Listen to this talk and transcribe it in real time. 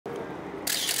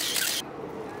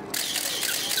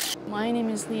My name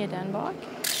is Leah Denbok,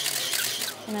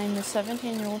 and I'm a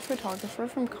 17-year-old photographer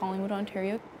from Collingwood,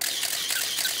 Ontario.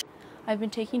 I've been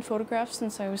taking photographs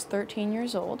since I was 13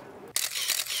 years old.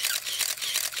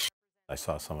 I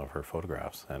saw some of her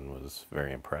photographs and was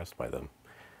very impressed by them.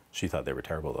 She thought they were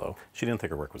terrible, though. She didn't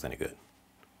think her work was any good.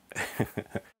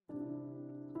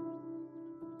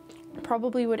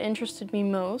 Probably what interested me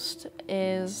most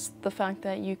is the fact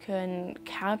that you can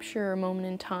capture a moment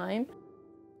in time.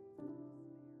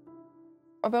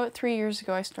 About 3 years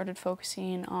ago, I started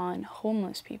focusing on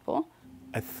homeless people.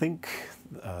 I think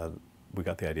we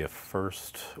got the idea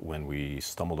first when we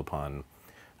stumbled upon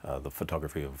the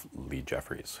photography of Lee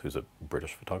Jeffries, who's a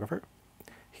British photographer.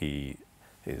 He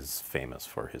is famous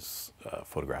for his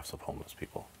photographs of homeless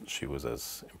people. She was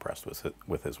as impressed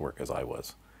with his work as I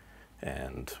was.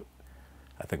 And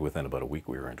I think within about a week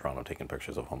we were in Toronto taking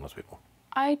pictures of homeless people.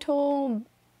 I told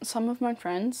some of my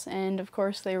friends, and of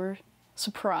course they were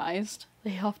surprised.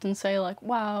 They often say, like,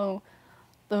 wow,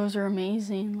 those are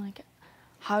amazing. Like,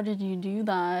 how did you do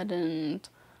that? And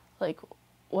like,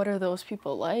 what are those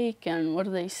people like? And what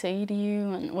do they say to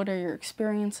you? And what are your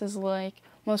experiences like?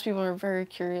 Most people are very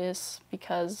curious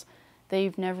because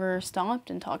they've never stopped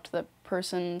and talked to the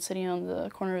person sitting on the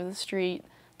corner of the street.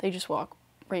 They just walk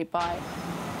right by.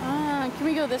 Can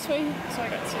we go this way? So I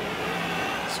can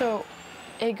see. So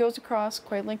it goes across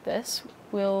quite like this.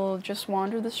 We'll just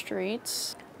wander the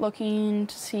streets, looking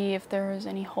to see if there's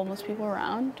any homeless people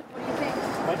around. What do you think?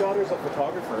 My daughter's a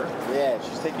photographer. Yes.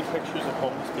 She's taking pictures of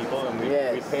homeless people, and we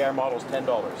pay our models $10.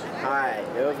 Hi,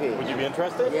 okay. Would you be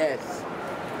interested? Yes.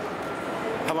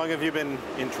 How long have you been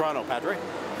in Toronto, Patrick?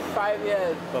 5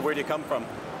 years. But where do you come from?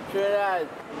 Trinidad.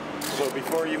 So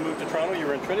before you moved to Toronto, you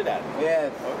were in Trinidad?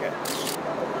 Yes. Okay.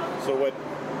 So what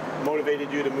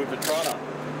motivated you to move to Toronto?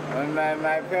 When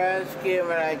my parents came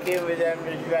and I came with them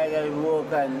to try to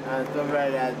work and stuff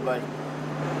like that, but...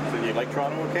 So you like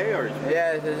Toronto okay, or?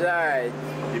 Yes, it's alright.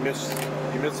 You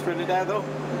miss Trinidad though?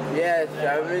 Yes,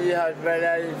 I really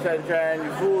hospitality and sunshine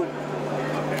and food.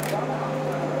 Okay.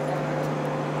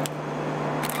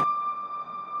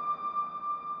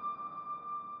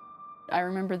 I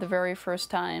remember the very first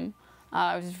time,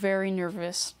 I was very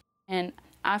nervous, and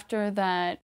after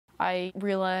that I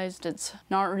realized it's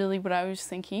not really what I was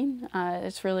thinking.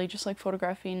 It's really just like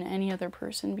photographing any other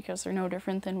person because they're no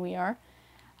different than we are.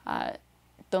 The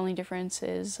only difference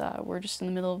is we're just in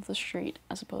the middle of the street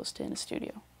as opposed to in a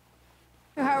studio.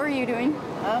 How are you doing?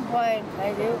 I'm fine,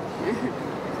 I do.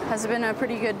 Has it been a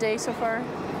pretty good day so far?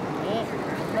 Yeah,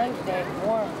 nice day,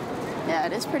 warm. Yeah,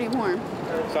 it is pretty warm.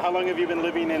 So how long have you been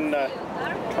living in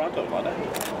Toronto, Lana?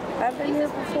 I've been here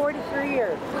for 43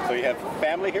 years. So you have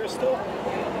family here still?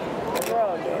 They're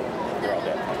all dead. They're all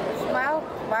dead. Smile,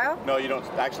 smile. No, you don't.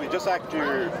 Actually, just act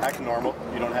normal.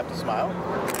 You don't have to smile.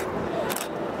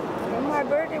 Well, my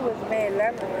birthday was May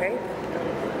 11th, right?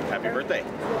 Happy birthday.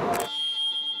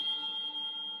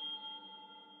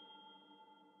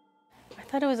 I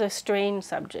thought it was a strange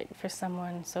subject for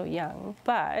someone so young,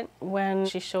 but when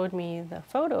she showed me the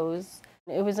photos,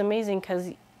 it was amazing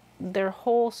because their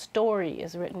whole story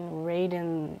is written right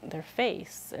in their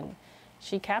face, and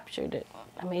she captured it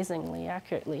amazingly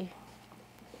accurately.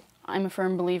 I'm a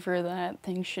firm believer that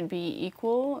things should be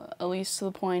equal, at least to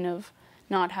the point of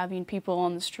not having people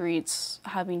on the streets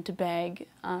having to beg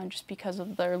just because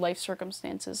of their life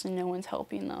circumstances and no one's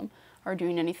helping them or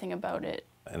doing anything about it.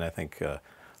 And I think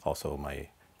also my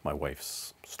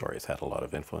wife's stories had a lot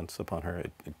of influence upon her.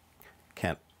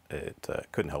 It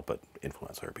couldn't help but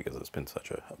influence her because it's been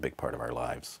such a big part of our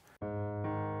lives.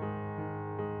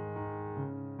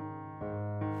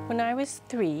 When I was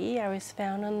 3, I was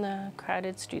found on the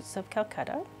crowded streets of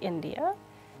Calcutta, India,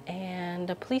 and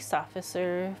a police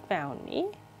officer found me.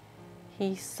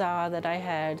 He saw that I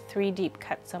had 3 deep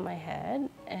cuts on my head,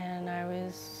 and I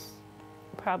was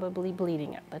probably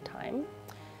bleeding at the time.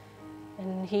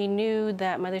 And he knew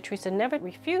that Mother Teresa never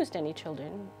refused any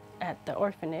children at the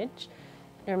orphanage,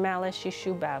 Nirmala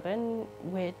Shishu Bhavan,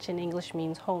 which in English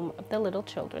means Home of the Little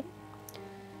Children.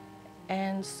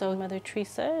 And so Mother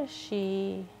Teresa,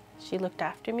 she looked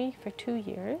after me for 2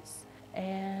 years,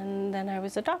 and then I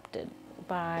was adopted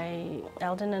by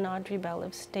Eldon and Audrey Bell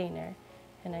of Stayner,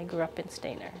 and I grew up in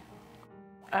Stayner.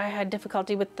 I had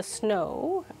difficulty with the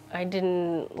snow. I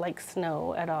didn't like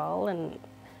snow at all, and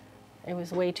it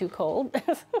was way too cold.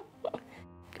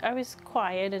 I was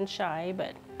quiet and shy,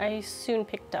 but I soon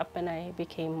picked up and I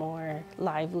became more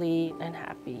lively and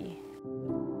happy.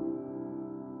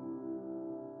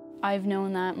 I've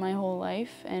known that my whole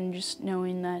life, and just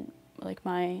knowing that like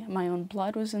my own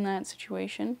blood was in that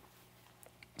situation.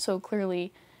 So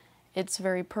clearly it's a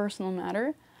very personal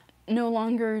matter, no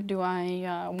longer do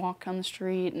I walk on the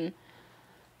street and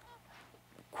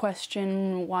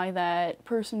question why that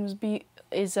person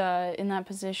is in that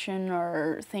position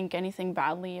or think anything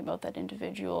badly about that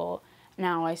individual.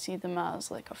 Now I see them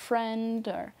as like a friend,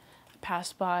 or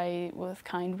pass by with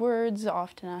kind words,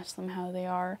 often ask them how they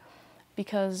are,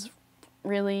 because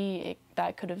really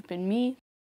that could have been me.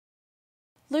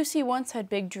 Lucy once had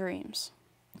big dreams.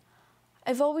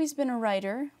 I've always been a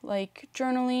writer, like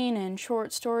journaling and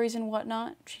short stories and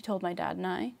whatnot, she told my dad and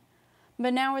I.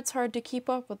 But now it's hard to keep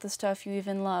up with the stuff you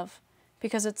even love,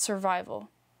 because it's survival.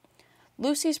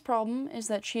 Lucy's problem is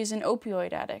that she is an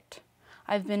opioid addict.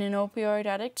 I've been an opioid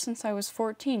addict since I was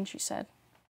 14, she said.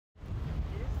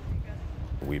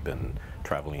 We've been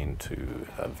traveling to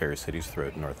various cities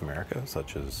throughout North America,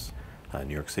 such as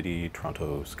New York City,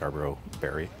 Toronto, Scarborough,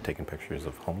 Barrie, taking pictures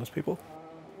of homeless people.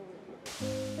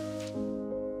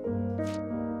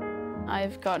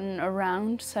 I've gotten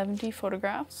around 70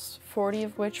 photographs, 40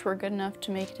 of which were good enough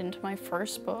to make it into my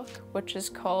first book, which is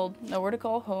called Nowhere to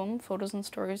Call Home, Photos and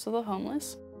Stories of the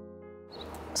Homeless.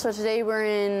 So today we're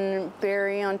in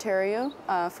Barrie, Ontario,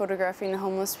 photographing the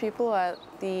homeless people at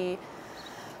the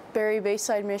Barrie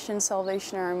Bayside Mission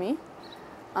Salvation Army.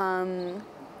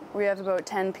 We have about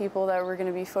 10 people that we're going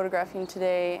to be photographing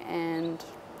today, and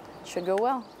it should go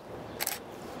well.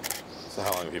 So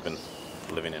how long have you been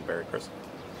living in Barrie, Chris?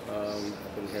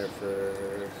 I've been here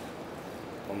for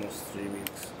almost 3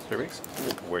 weeks. 3 weeks?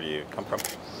 Where do you come from?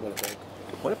 Winnipeg.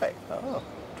 Winnipeg. Oh,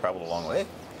 traveled a long way.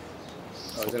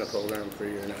 I was in a program for a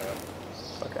year and a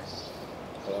half. Okay.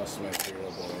 I lost my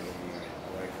 3-year-old boy and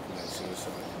my wife committed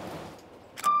suicide.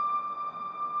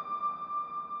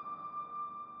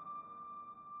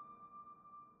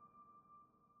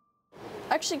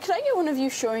 Actually, could I get one of you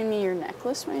showing me your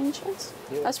necklace by any chance?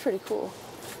 Yeah. That's pretty cool.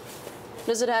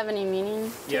 Does it have any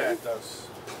meaning? Yeah, it does.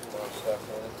 Most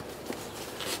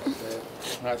definitely.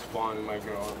 That's Fawn and my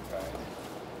girl inside.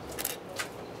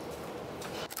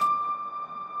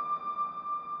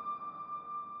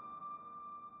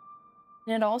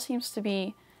 And it all seems to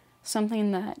be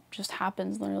something that just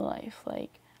happens in their life,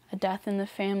 like a death in the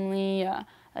family,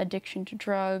 addiction to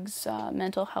drugs,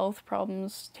 mental health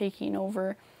problems taking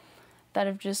over, that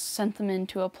have just sent them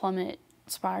into a plummet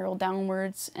spiral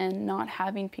downwards, and not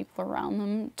having people around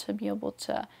them to be able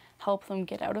to help them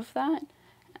get out of that,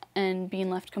 and being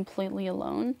left completely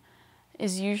alone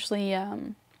is usually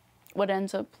what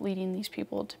ends up leading these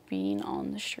people to being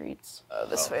on the streets.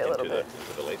 This way a little bit.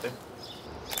 To the light there.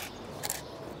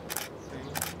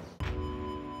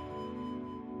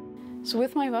 So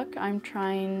with my book, I'm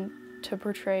trying to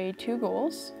portray 2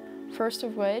 goals. First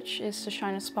of which is to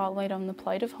shine a spotlight on the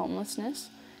plight of homelessness,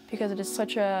 because it is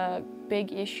such a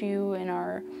big issue in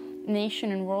our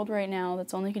nation and world right now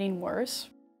that's only getting worse.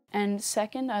 And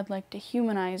second, I'd like to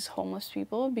humanize homeless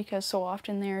people, because so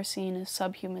often they are seen as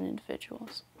subhuman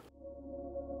individuals.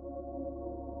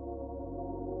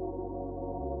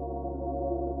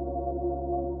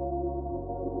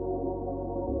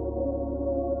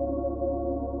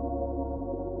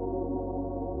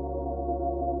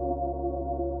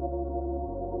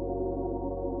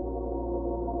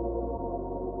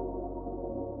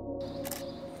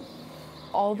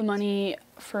 All the money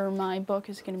for my book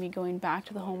is going to be going back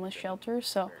to the homeless shelter.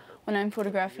 So when I'm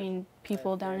photographing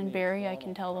people down in Barrie, I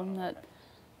can tell them that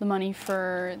the money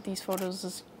for these photos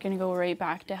is going to go right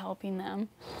back to helping them.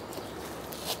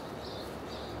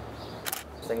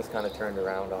 Things kind of turned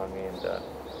around on me, and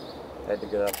I had to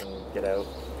get up and get out.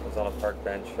 I was on a park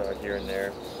bench here and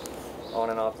there, on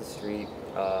and off the street.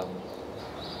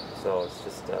 So it's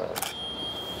just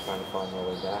trying to find my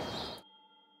way back.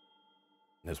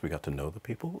 As we got to know the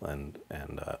people and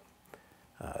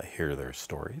hear their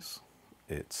stories,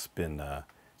 it's been a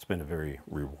very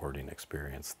rewarding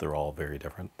experience. They're all very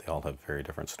different. They all have very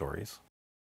different stories.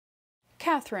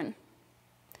 Catherine.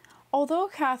 Although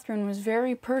Catherine was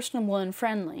very personable and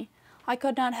friendly, I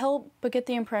could not help but get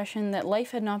the impression that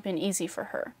life had not been easy for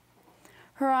her.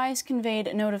 Her eyes conveyed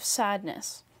a note of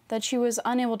sadness that she was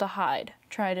unable to hide,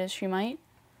 tried as she might.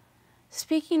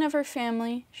 Speaking of her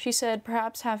family, she said,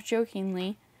 perhaps half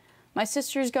jokingly, "My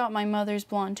sisters got my mother's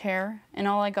blonde hair, and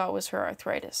all I got was her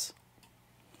arthritis."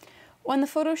 When the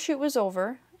photo shoot was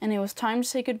over, and it was time to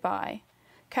say goodbye,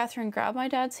 Catherine grabbed my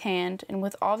dad's hand, and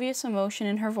with obvious emotion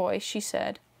in her voice, she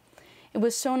said, "It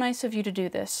was so nice of you to do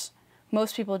this.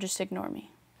 Most people just ignore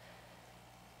me."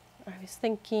 I was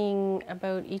thinking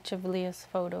about each of Leah's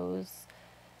photos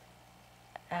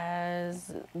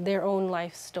as their own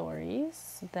life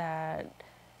stories, that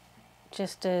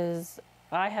just as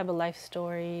I have a life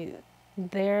story,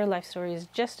 their life story is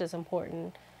just as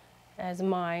important as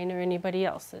mine or anybody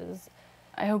else's.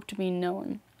 I hope to be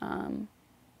known.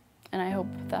 And I hope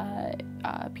that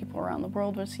people around the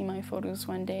world will see my photos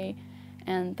one day,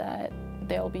 and that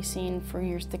they'll be seen for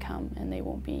years to come, and they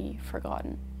won't be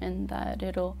forgotten, and that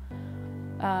it'll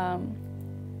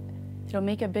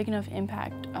make a big enough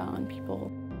impact on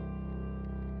people.